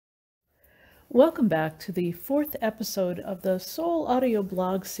Welcome back to the fourth episode of the SoULL audio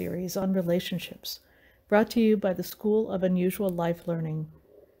blog series on relationships, brought to you by the School of Unusual Life Learning,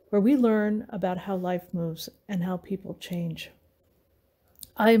 where we learn about how life moves and how people change.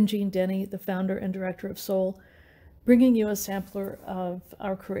 I am Jean Denny, the founder and director of SoULL, bringing you a sampler of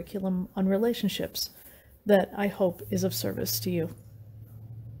our curriculum on relationships that I hope is of service to you.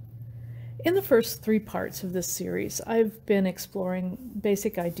 In the first three parts of this series, I've been exploring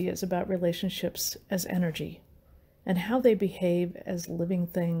basic ideas about relationships as energy and how they behave as living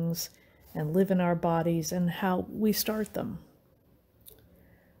things and live in our bodies and how we start them.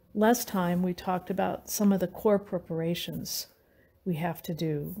 Last time we talked about some of the core preparations we have to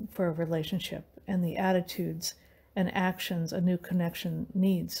do for a relationship and the attitudes and actions a new connection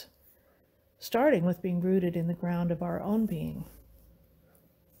needs, starting with being rooted in the ground of our own being.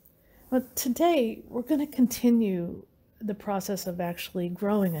 But today, we're going to continue the process of actually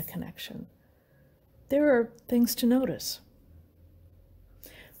growing a connection. There are things to notice.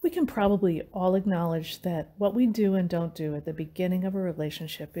 We can probably all acknowledge that what we do and don't do at the beginning of a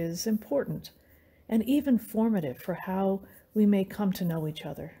relationship is important and even formative for how we may come to know each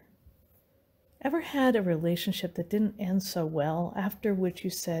other. Ever had a relationship that didn't end so well, after which you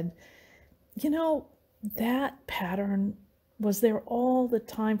said, you know, that pattern was there all the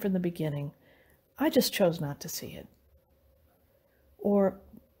time from the beginning. I just chose not to see it. Or,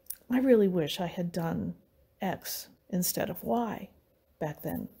 I really wish I had done X instead of Y back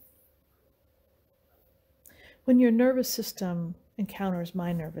then. When your nervous system encounters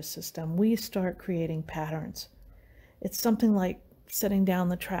my nervous system, we start creating patterns. It's something like setting down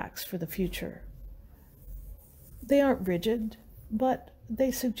the tracks for the future. They aren't rigid, but they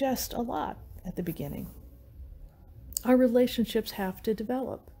suggest a lot at the beginning. Our relationships have to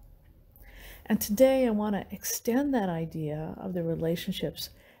develop. And today I want to extend that idea of the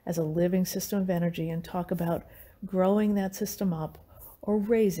relationships as a living system of energy and talk about growing that system up or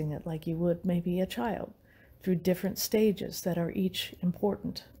raising it like you would maybe a child through different stages that are each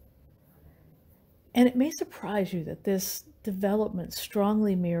important. And it may surprise you that this development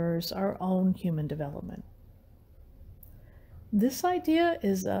strongly mirrors our own human development. This idea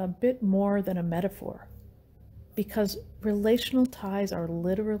is a bit more than a metaphor, because relational ties are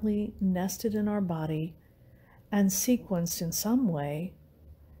literally nested in our body and sequenced in some way,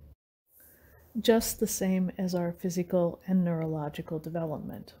 just the same as our physical and neurological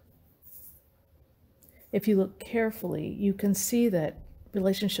development. If you look carefully, you can see that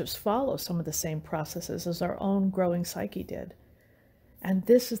relationships follow some of the same processes as our own growing psyche did. And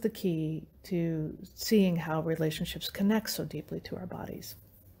this is the key to seeing how relationships connect so deeply to our bodies.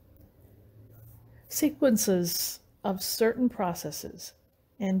 Sequences of certain processes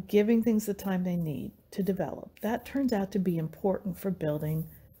and giving things the time they need to develop, that turns out to be important for building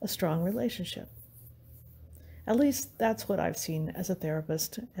a strong relationship. At least that's what I've seen as a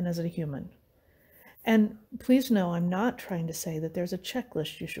therapist and as a human. And please know I'm not trying to say that there's a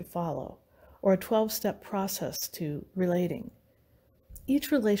checklist you should follow or a 12-step process to relating.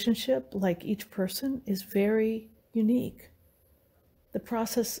 Each relationship, like each person, is very unique. The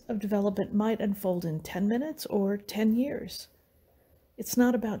process of development might unfold in 10 minutes or 10 years. It's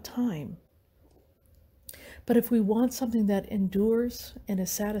not about time. But if we want something that endures and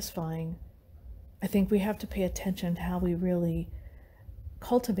is satisfying, I think we have to pay attention to how we really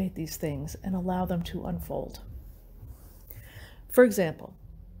cultivate these things and allow them to unfold. For example,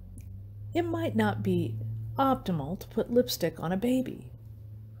 it might not be optimal to put lipstick on a baby,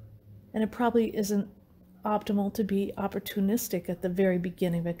 and it probably isn't optimal to be opportunistic at the very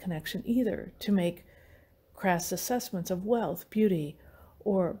beginning of a connection either, to make crass assessments of wealth, beauty,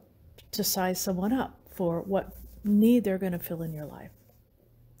 or to size someone up for what need they're going to fill in your life.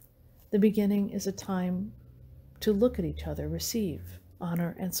 The beginning is a time to look at each other, receive,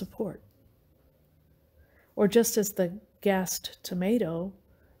 honor, and support. Or just as the gassed tomato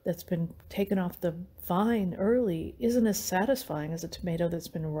that's been taken off the vine early isn't as satisfying as a tomato that's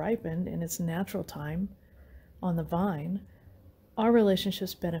been ripened in its natural time on the vine, our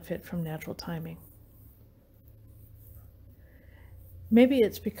relationships benefit from natural timing. Maybe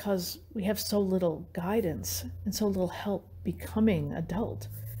it's because we have so little guidance and so little help becoming adult.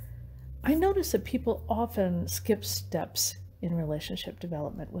 I notice that people often skip steps in relationship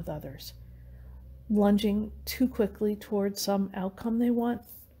development with others, lunging too quickly towards some outcome they want,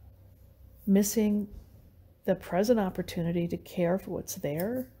 missing the present opportunity to care for what's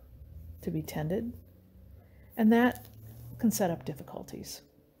there, to be tended. And that can set up difficulties.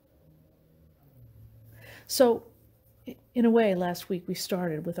 So, in a way, last week we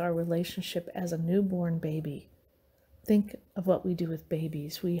started with our relationship as a newborn baby think of what we do with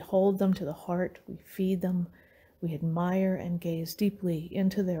babies. We hold them to the heart, we feed them, we admire and gaze deeply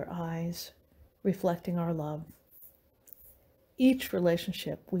into their eyes, reflecting our love. Each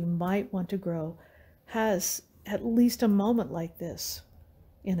relationship we might want to grow has at least a moment like this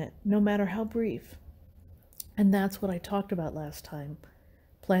in it, no matter how brief. And that's what I talked about last time,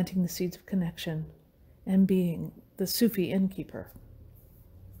 planting the seeds of connection and being the Sufi innkeeper.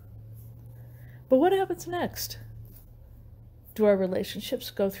 But what happens next? Do our relationships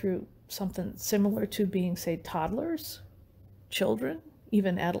go through something similar to being, say, toddlers, children,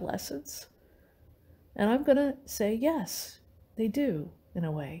 even adolescents? And I'm going to say yes, they do, in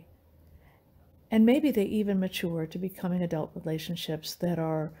a way. And maybe they even mature to becoming adult relationships that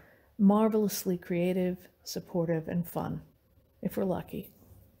are marvelously creative, supportive, and fun, if we're lucky.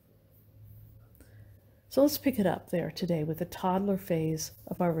 So let's pick it up there today with the toddler phase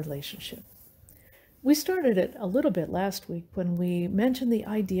of our relationship. We started it a little bit last week when we mentioned the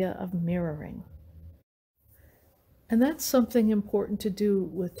idea of mirroring. And that's something important to do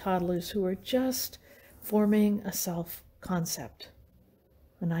with toddlers who are just forming a self-concept,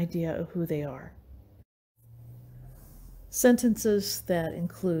 an idea of who they are. Sentences that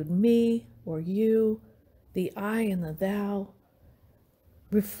include me or you, the I and the thou,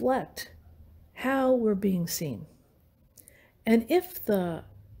 reflect how we're being seen. And if the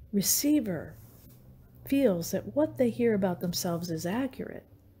receiver feels that what they hear about themselves is accurate,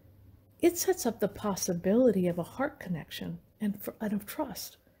 it sets up the possibility of a heart connection and of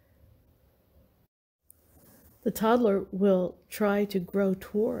trust. The toddler will try to grow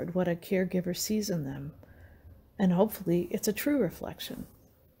toward what a caregiver sees in them, and hopefully it's a true reflection.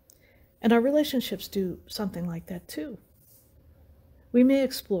 And our relationships do something like that too. We may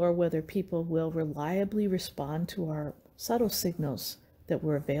explore whether people will reliably respond to our subtle signals that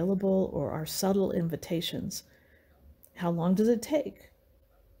we're available or our subtle invitations. How long does it take?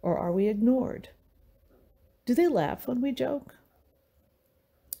 Or are we ignored? Do they laugh when we joke?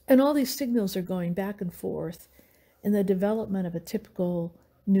 And all these signals are going back and forth in the development of a typical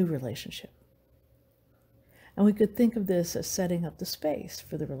new relationship. And we could think of this as setting up the space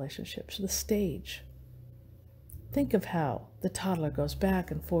for the relationships, the stage. Think of how the toddler goes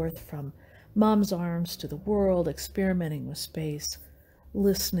back and forth from mom's arms to the world, experimenting with space,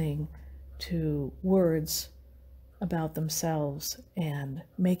 listening to words about themselves and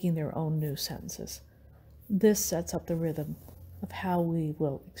making their own new sentences. This sets up the rhythm of how we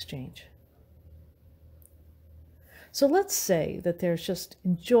will exchange. So let's say that there's just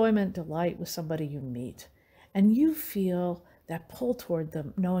enjoyment, delight with somebody you meet, and you feel that pull toward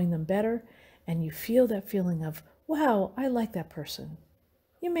them, knowing them better, and you feel that feeling of, wow, I like that person.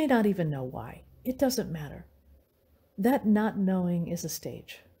 You may not even know why. It doesn't matter. That not knowing is a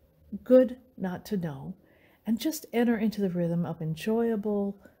stage. Good not to know, and just enter into the rhythm of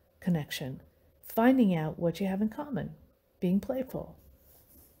enjoyable connection, finding out what you have in common, being playful,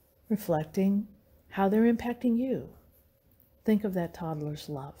 reflecting how they're impacting you. Think of that toddler's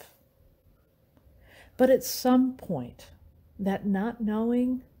love. But at some point, that not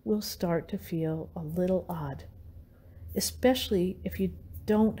knowing will start to feel a little odd, especially if you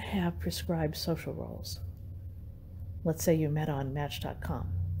don't have prescribed social roles. Let's say you met on Match.com.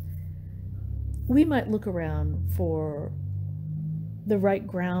 We might look around for the right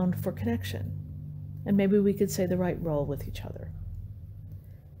ground for connection, and maybe we could say the right role with each other.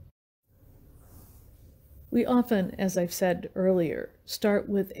 We often, as I've said earlier, start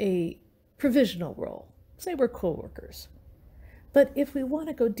with a provisional role. Say we're coworkers. But if we want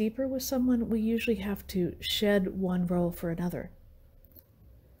to go deeper with someone, we usually have to shed one role for another.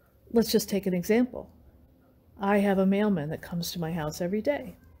 Let's just take an example. I have a mailman that comes to my house every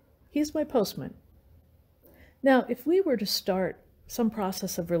day. He's my postman. Now, if we were to start some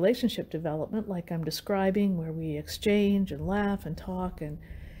process of relationship development like I'm describing, where we exchange and laugh and talk and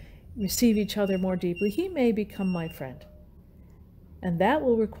receive each other more deeply, he may become my friend. And that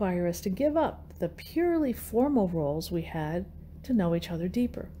will require us to give up the purely formal roles we had to know each other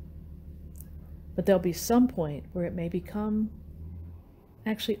deeper. But there'll be some point where it may become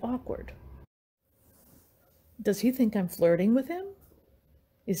actually awkward. Does he think I'm flirting with him?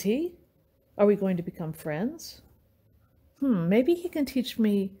 Is he? Are we going to become friends? Maybe he can teach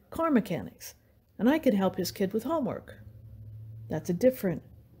me car mechanics, and I could help his kid with homework. That's a different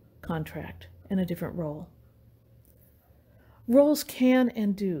contract and a different role. Roles can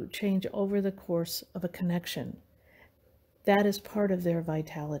and do change over the course of a connection. That is part of their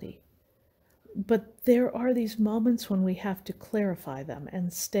vitality. But there are these moments when we have to clarify them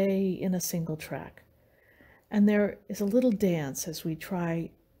and stay in a single track. And there is a little dance as we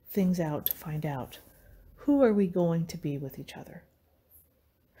try things out to find out Who are we going to be with each other?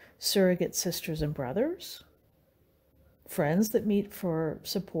 Surrogate sisters and brothers? Friends that meet for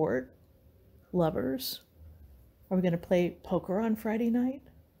support? Lovers? Are we going to play poker on Friday night?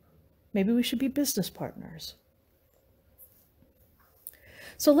 Maybe we should be business partners.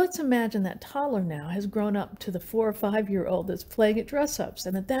 So let's imagine that toddler now has grown up to the 4 or 5-year-old that's playing at dress-ups,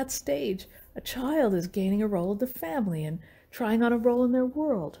 and at that stage, a child is gaining a role of the family and trying on a role in their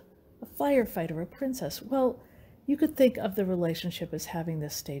world, a firefighter, a princess. Well, you could think of the relationship as having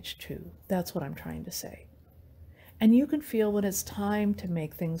this stage too. That's what I'm trying to say. And you can feel when it's time to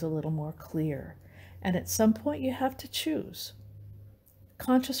make things a little more clear. And at some point you have to choose.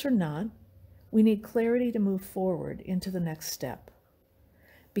 Conscious or not, we need clarity to move forward into the next step.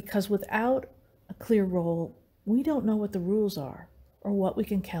 Because without a clear role, we don't know what the rules are or what we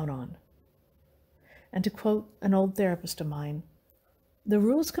can count on. And to quote an old therapist of mine, the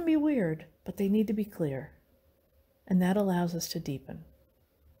rules can be weird, but they need to be clear. And that allows us to deepen.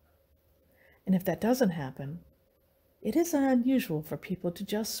 And if that doesn't happen, it isn't unusual for people to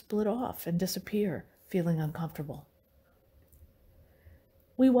just split off and disappear, feeling uncomfortable.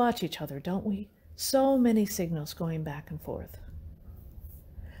 We watch each other, don't we? So many signals going back and forth.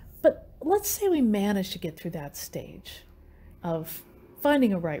 But let's say we manage to get through that stage of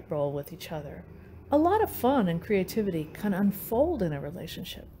finding a right role with each other. A lot of fun and creativity can unfold in a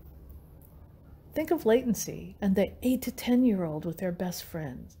relationship. Think of latency and the 8 to 10-year-old with their best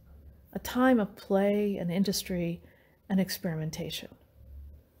friends, a time of play and industry and experimentation.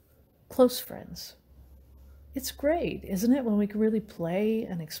 Close friends. It's great, isn't it, when we can really play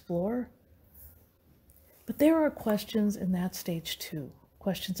and explore? But there are questions in that stage too,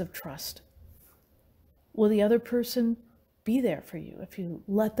 questions of trust. Will the other person be there for you if you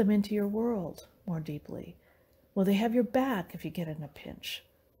let them into your world more deeply? Will they have your back if you get in a pinch?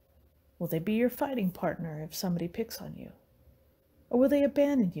 Will they be your fighting partner if somebody picks on you? Or will they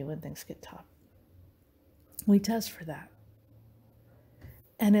abandon you when things get tough? We test for that.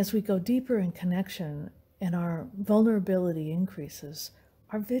 And as we go deeper in connection and our vulnerability increases,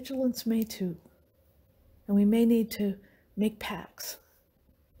 our vigilance may too. And we may need to make pacts.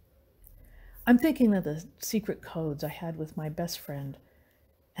 I'm thinking of the secret codes I had with my best friend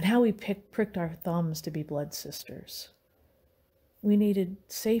and how we pricked our thumbs to be blood sisters. We needed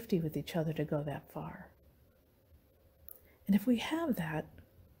safety with each other to go that far. And if we have that,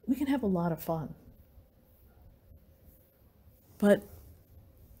 we can have a lot of fun. But,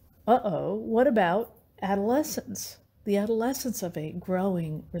 what about adolescence? The adolescence of a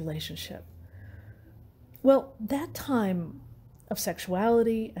growing relationship. Well, that time of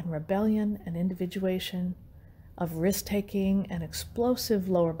sexuality and rebellion and individuation, of risk-taking and explosive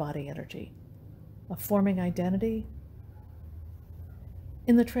lower body energy, of forming identity.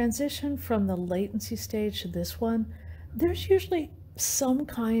 In the transition from the latency stage to this one, there's usually some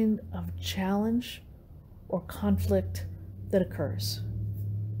kind of challenge or conflict that occurs.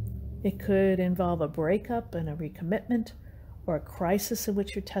 It could involve a breakup and a recommitment, or a crisis in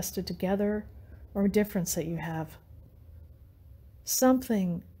which you're tested together, or a difference that you have.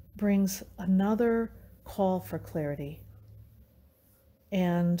 Something brings another call for clarity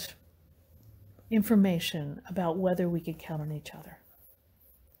and information about whether we can count on each other.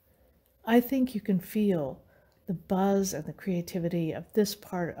 I think you can feel the buzz and the creativity of this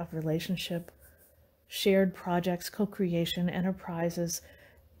part of relationship, shared projects, co-creation, enterprises,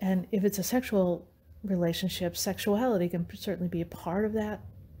 and if it's a sexual relationship, sexuality can certainly be a part of that,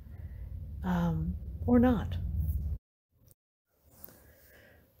 or not.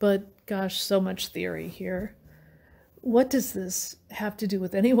 But gosh, so much theory here. What does this have to do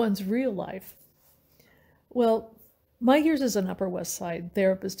with anyone's real life? Well, my years as an Upper West Side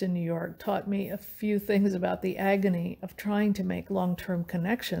therapist in New York taught me a few things about the agony of trying to make long-term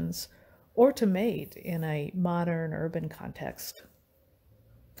connections or to mate in a modern urban context.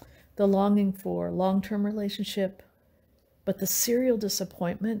 The longing for long-term relationship, but the serial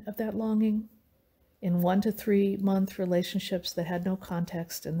disappointment of that longing in 1 to 3 month relationships that had no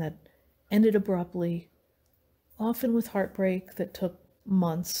context and that ended abruptly, often with heartbreak that took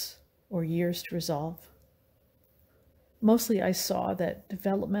months or years to resolve. Mostly I saw that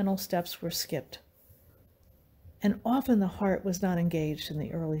developmental steps were skipped, and often the heart was not engaged in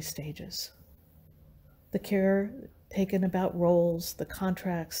the early stages. The care taken about roles, the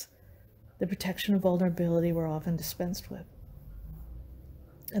contracts, the protection of vulnerability were often dispensed with.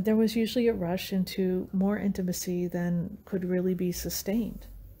 And there was usually a rush into more intimacy than could really be sustained.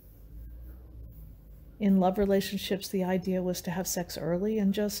 In love relationships, the idea was to have sex early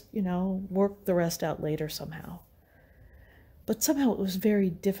and just, work the rest out later somehow. But somehow it was very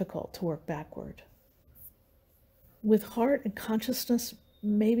difficult to work backward. With heart and consciousness,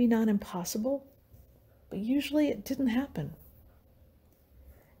 maybe not impossible, but usually it didn't happen.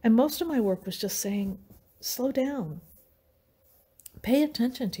 And most of my work was just saying, slow down. Pay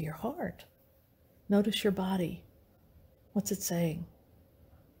attention to your heart. Notice your body. What's it saying?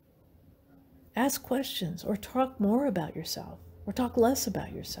 Ask questions or talk more about yourself or talk less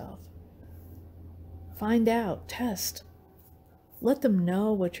about yourself. Find out, test. Let them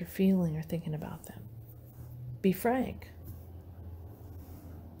know what you're feeling or thinking about them. Be frank.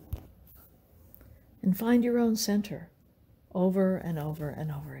 And find your own center over and over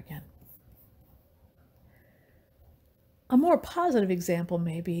and over again. A more positive example,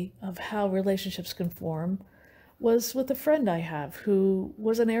 maybe, of how relationships can form was with a friend I have who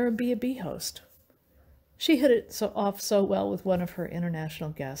was an Airbnb host. She hit it off so well with one of her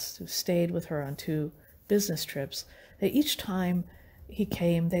international guests who stayed with her on 2 business trips that each time he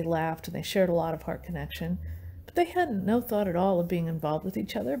came, they laughed and they shared a lot of heart connection, but they had no thought at all of being involved with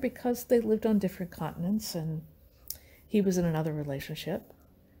each other because they lived on different continents and he was in another relationship,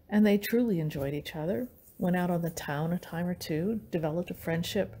 and they truly enjoyed each other, went out on the town a time or two, developed a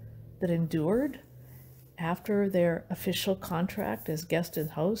friendship that endured after their official contract as guest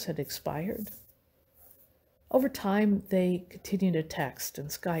and host had expired. Over time, they continued to text and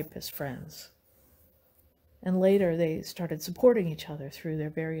Skype as friends. And later, they started supporting each other through their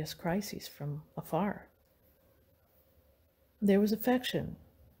various crises from afar. There was affection,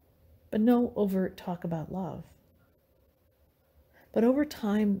 but no overt talk about love. But over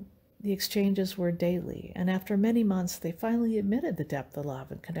time, the exchanges were daily, and after many months, they finally admitted the depth of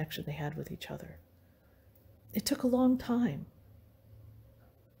love and connection they had with each other. It took a long time.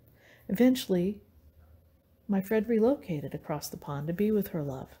 Eventually, my friend relocated across the pond to be with her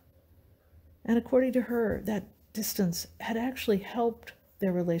love. And according to her, that distance had actually helped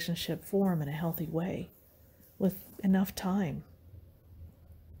their relationship form in a healthy way, with enough time.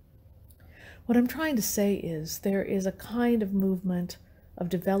 What I'm trying to say is there is a kind of movement of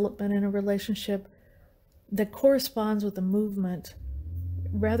development in a relationship that corresponds with the movement,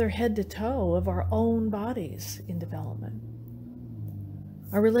 rather head to toe, of our own bodies in development.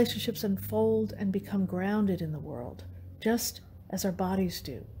 Our relationships unfold and become grounded in the world, just as our bodies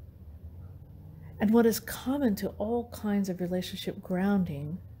do. And what is common to all kinds of relationship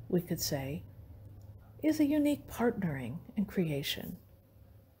grounding, we could say, is a unique partnering and creation,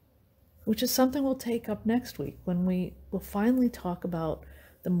 which is something we'll take up next week when we will finally talk about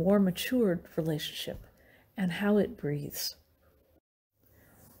the more matured relationship and how it breathes.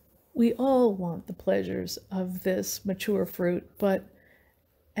 We all want the pleasures of this mature fruit, but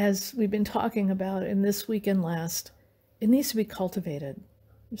as we've been talking about in this week and last, it needs to be cultivated,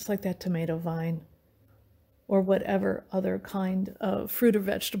 just like that tomato vine or whatever other kind of fruit or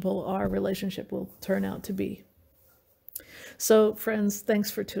vegetable our relationship will turn out to be. So friends, thanks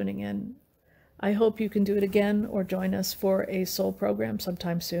for tuning in. I hope you can do it again or join us for a SoULL program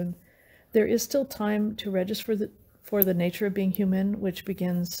sometime soon. There is still time to register for the Nature of Being Human, which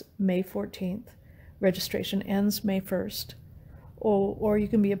begins May 14th. Registration ends May 1st. Or you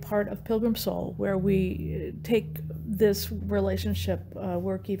can be a part of Pilgrim Soul, where we take this relationship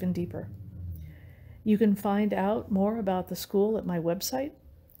work even deeper. You can find out more about the school at my website,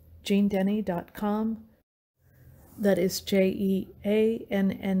 jeandenny.com. That is JeanneDenney.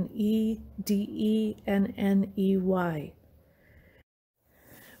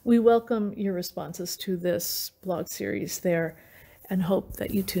 We welcome your responses to this blog series there and hope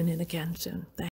that you tune in again soon. Thanks.